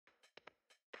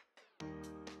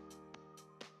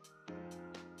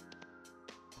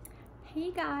Hey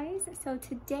guys, so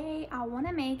today I want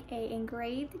to make a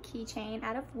engraved keychain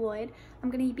out of wood. I'm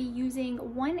going to be using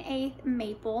 1/8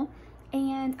 maple,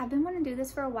 and I've been wanting to do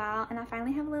this for a while, and I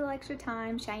finally have a little extra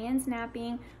time. Cheyenne's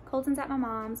napping, Colton's at my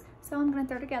mom's, so I'm going to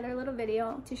throw together a little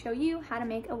video to show you how to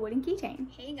make a wooden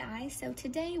keychain. Hey guys, so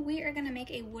today we are going to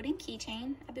make a wooden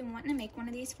keychain. I've been wanting to make one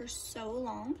of these for so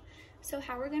long. So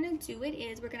how we're going to do it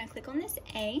is we're going to click on this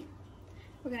A,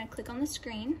 we're going to click on the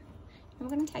screen, and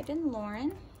we're going to type in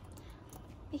Lauren,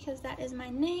 because that is my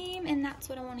name and that's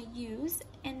what I want to use.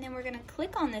 And then we're going to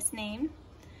click on this name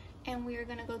and we're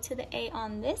going to go to the A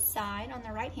on this side, on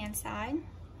the right hand side,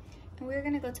 and we're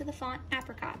going to go to the font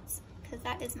Apricots because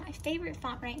that is my favorite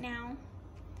font right now.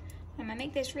 I'm going to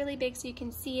make this really big so you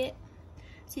can see it.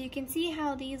 So you can see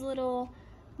how these little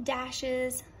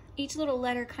dashes, each little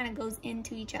letter kind of goes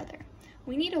into each other.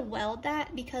 We need to weld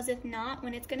that because if not,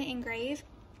 when it's going to engrave,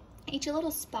 each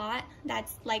little spot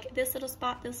that's like this little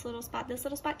spot, this little spot, this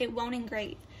little spot, it won't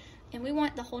engrave. And we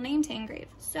want the whole name to engrave.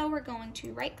 So we're going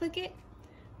to right click it,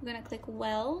 we're going to click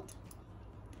weld,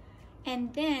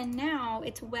 and then now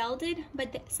it's welded,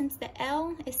 but since the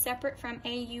L is separate from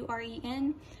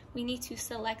A-U-R-E-N, we need to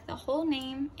select the whole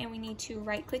name and we need to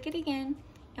right click it again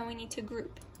and we need to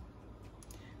group.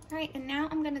 All right, and now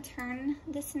I'm going to turn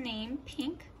this name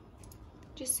pink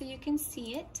just so you can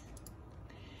see it.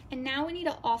 And now we need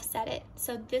to offset it.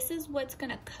 So this is what's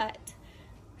gonna cut.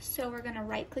 So we're gonna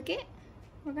right click it,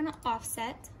 we're gonna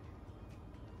offset,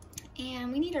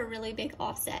 and we need a really big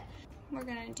offset. We're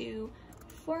gonna do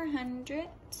 400,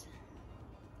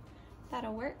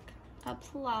 that'll work,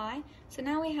 apply. So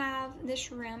now we have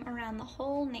this rim around the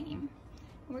whole name.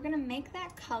 We're gonna make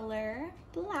that color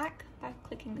black by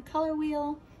clicking the color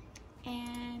wheel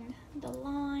and the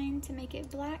line to make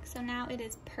it black. So now it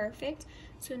is perfect.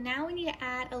 So now we need to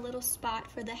add a little spot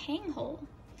for the hang hole.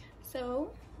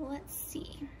 So let's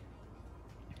see.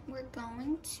 We're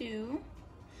going to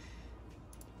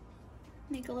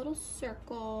make a little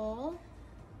circle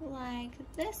like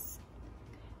this.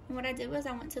 And what I did was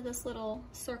I went to this little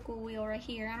circle wheel right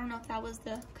here. I don't know if that was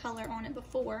the color on it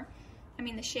before, I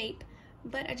mean the shape,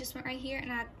 but I just went right here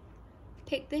and I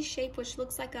picked this shape, which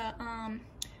looks like a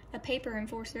paper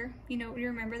enforcer. You know, you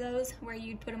remember those where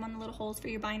you'd put them on the little holes for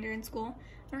your binder in school?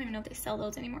 I don't even know if they sell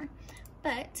those anymore.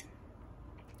 But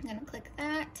I'm gonna click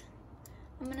that.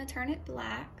 I'm gonna turn it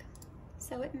black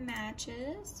so it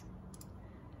matches.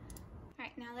 All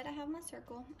right, now that I have my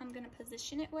circle, I'm gonna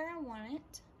position it where I want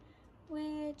it,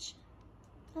 which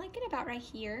I like it about right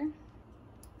here.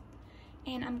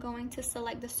 And I'm going to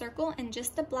select the circle and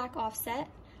just the black offset.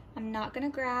 I'm not gonna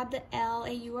grab the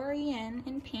L-A-U-R-E-N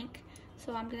in pink,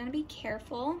 so I'm gonna be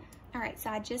careful. All right, so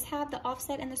I just have the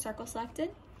offset and the circle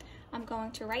selected. I'm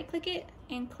going to right click it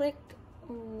and click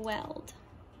weld.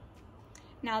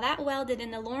 Now that welded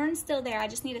and the Lauren's still there, I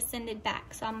just need to send it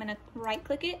back. So I'm gonna right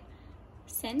click it,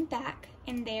 send back,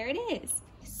 and there it is.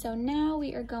 So now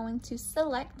we are going to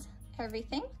select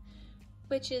everything,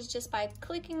 which is just by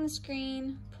clicking the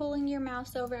screen, pulling your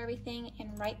mouse over everything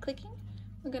and right clicking.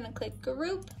 We're gonna click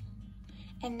group.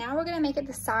 And now we're gonna make it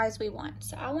the size we want.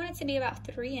 So I want it to be about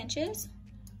 3 inches.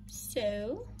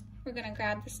 So we're gonna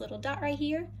grab this little dot right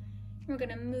here. We're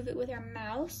gonna move it with our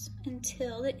mouse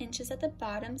until the inches at the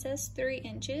bottom says 3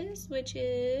 inches, which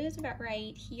is about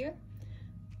right here.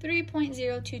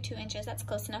 3.022 inches, that's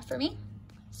close enough for me.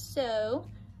 So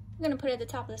I'm gonna put it at the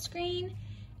top of the screen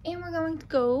and we're going to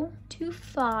go to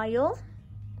File,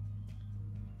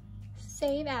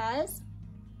 Save As,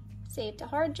 Save to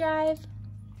hard drive,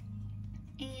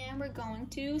 and we're going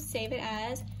to save it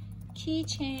as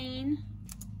Keychain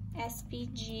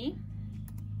SVG,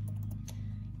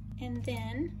 and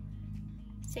then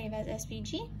save as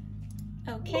SVG.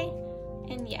 Okay,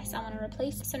 and yes, I want to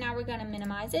replace. So now we're going to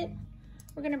minimize it.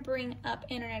 We're going to bring up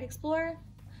Internet Explorer.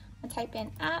 I type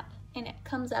in app, and it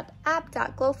comes up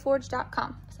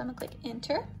app.glowforge.com. So I'm going to click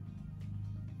enter,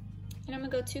 and I'm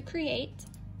going to go to create,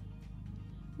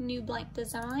 new blank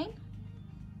design.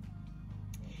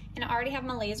 And I already have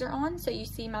my laser on, so you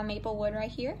see my maple wood right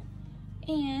here.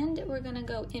 And we're gonna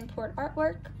go import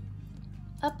artwork,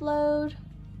 upload.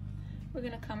 We're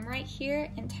gonna come right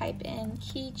here and type in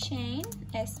Keychain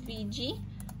SVG,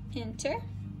 enter.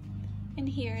 And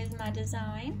here is my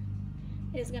design.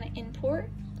 It is gonna import,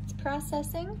 it's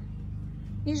processing.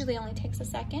 Usually only takes a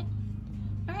second.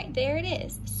 All right, there it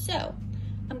is. So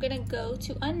I'm gonna go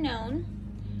to unknown.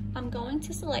 I'm going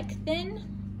to select thin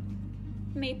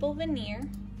maple veneer.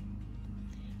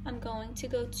 I'm going to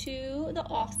go to the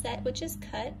offset, which is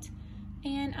cut,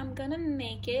 and I'm gonna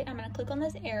make it, I'm gonna click on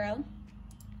this arrow,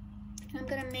 and I'm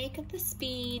gonna make the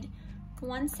speed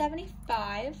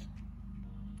 175,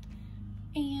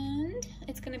 And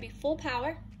it's gonna be full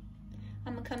power.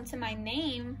 I'm gonna come to my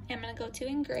name and I'm gonna go to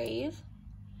engrave,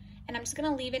 and I'm just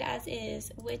gonna leave it as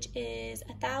is, which is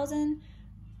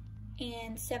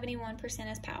 1071%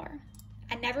 as power.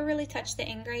 I never really touch the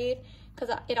engrave because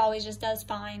it always just does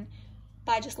fine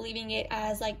by just leaving it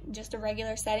as like just a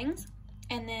regular settings.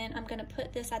 And then I'm gonna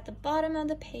put this at the bottom of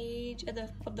the page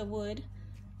of the wood.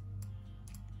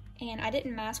 And I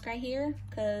didn't mask right here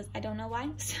because I don't know why.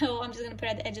 So I'm just gonna put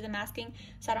it at the edge of the masking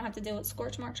so I don't have to deal with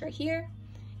scorch marks right here.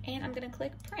 And I'm gonna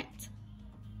click print.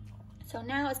 So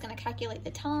now it's gonna calculate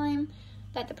the time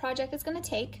that the project is gonna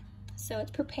take. So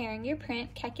it's preparing your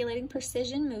print, calculating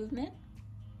precision movement.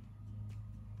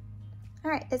 All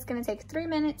right, it's gonna take 3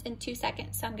 minutes and 2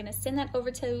 seconds. So I'm gonna send that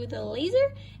over to the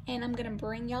laser and I'm gonna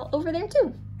bring y'all over there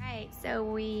too. All right, so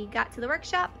we got to the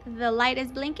workshop. The light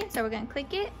is blinking, so we're gonna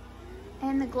click it.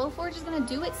 And the Glowforge is gonna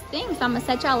do its thing. So I'm gonna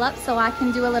set y'all up so I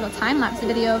can do a little time-lapse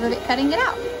video of it cutting it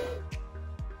out.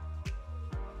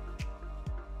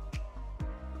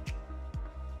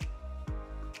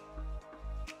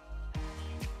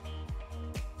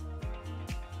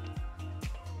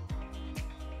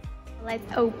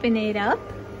 Let's open it up.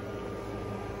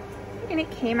 And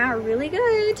it came out really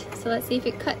good. So let's see if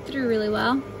it cut through really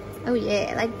well. Oh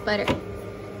yeah, like butter.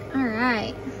 All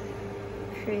right,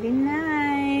 pretty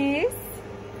nice.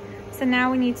 So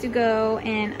now we need to go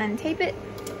and untape it.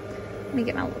 Let me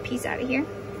get my little piece out of here.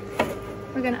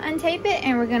 We're gonna untape it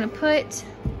and we're gonna put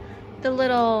the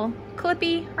little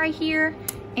clippy right here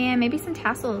and maybe some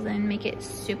tassels and make it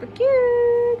super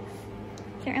cute.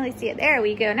 Can't really see it. There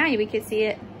we go, now we can see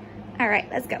it. All right,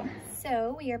 let's go.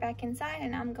 So we are back inside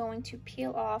and I'm going to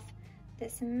peel off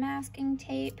this masking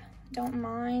tape. Don't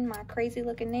mind my crazy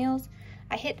looking nails.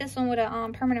 I hit this one with a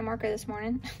permanent marker this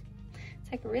morning.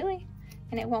 It's like, really?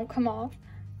 And it won't come off.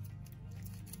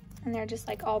 And they're just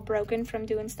like all broken from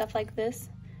doing stuff like this.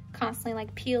 Constantly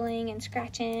like peeling and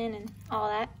scratching and all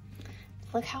that.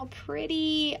 Look how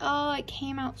pretty. Oh, it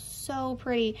came out so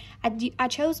pretty. I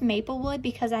chose maple wood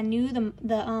because I knew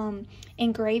the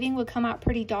engraving would come out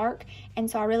pretty dark. And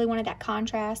so I really wanted that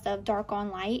contrast of dark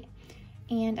on light.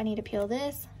 And I need to peel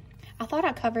this. I thought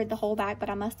I covered the whole back, but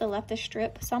I must have left a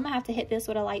strip. So I'm gonna have to hit this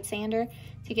with a light sander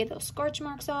to get those scorch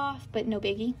marks off, but no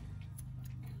biggie.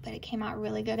 But it came out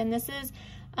really good. And this is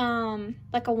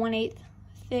like a 1/8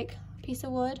 thick piece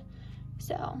of wood.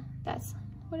 So that's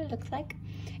what it looks like.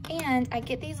 And I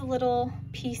get these little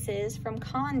pieces from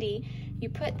Condi. You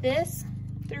put this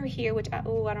through here, which I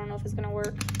don't know if it's gonna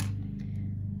work.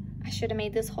 I should have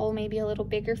made this hole maybe a little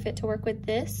bigger fit to work with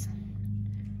this.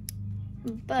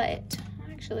 But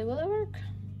actually, will it work?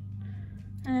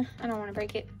 I don't wanna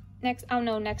break it. I'll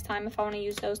know next time if I wanna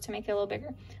use those to make it a little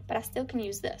bigger, but I still can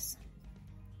use this.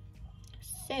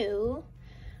 So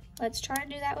let's try to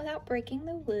do that without breaking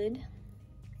the wood.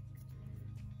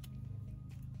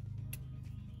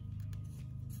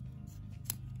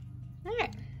 All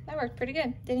right, that worked pretty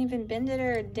good. Didn't even bend it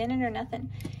or dent it or nothing.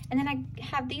 And then I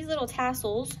have these little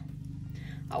tassels.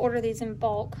 I order these in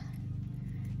bulk.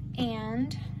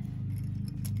 And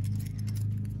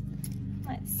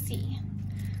let's see.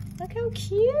 Look how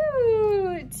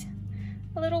cute.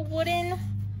 A little wooden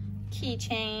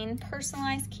keychain,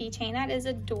 personalized keychain. That is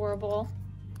adorable.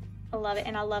 I love it,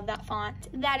 and I love that font.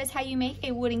 That is how you make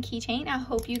a wooden keychain. I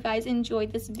hope you guys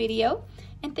enjoyed this video,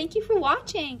 and thank you for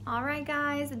watching. All right,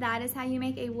 guys, that is how you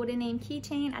make a wooden name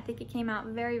keychain. I think it came out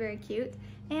very, very cute,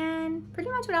 and pretty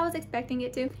much what I was expecting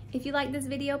it to. If you like this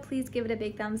video, please give it a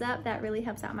big thumbs up. That really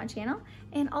helps out my channel.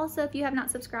 And also, if you have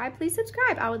not subscribed, please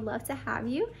subscribe. I would love to have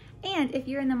you. And if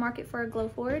you're in the market for a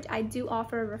Glowforge, I do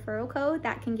offer a referral code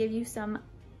that can give you some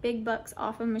big bucks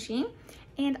off of machine.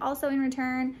 And also in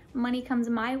return, money comes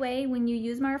my way when you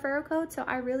use my referral code. So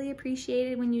I really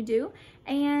appreciate it when you do.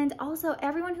 And also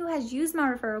everyone who has used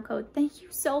my referral code, thank you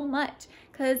so much,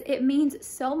 because it means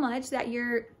so much that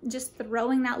you're just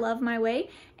throwing that love my way.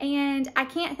 And I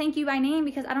can't thank you by name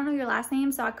because I don't know your last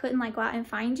name, so I couldn't like go out and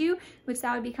find you, which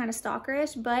that would be kind of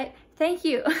stalkerish, but thank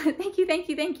you. Thank you, thank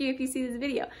you, thank you if you see this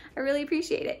video. I really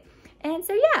appreciate it. And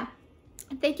so yeah,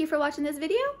 thank you for watching this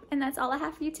video, and that's all I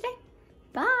have for you today.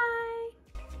 Bye.